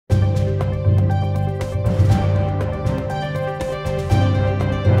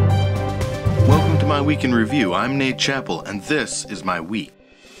My Week in Review. I'm Nate Chappell, and this is my week.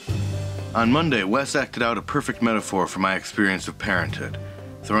 On Monday, Wes acted out a perfect metaphor for my experience of parenthood.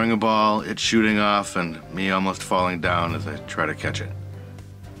 Throwing a ball, it shooting off, and me almost falling down as I try to catch it.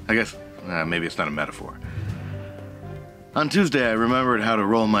 I guess, maybe it's not a metaphor. On Tuesday, I remembered how to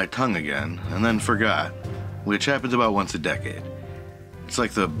roll my tongue again, and then forgot, which happens about once a decade. It's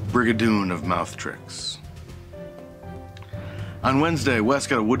like the Brigadoon of mouth tricks. On Wednesday, Wes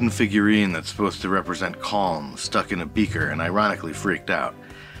got a wooden figurine that's supposed to represent Calm stuck in a beaker and ironically freaked out.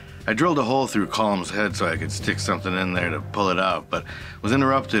 I drilled a hole through Calm's head so I could stick something in there to pull it out, but was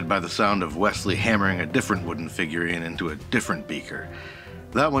interrupted by the sound of Wesley hammering a different wooden figurine into a different beaker.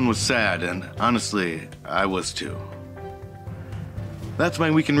 That one was sad, and honestly, I was too. That's my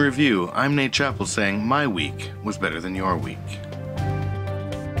week in review. I'm Nate Chappell saying my week was better than your week.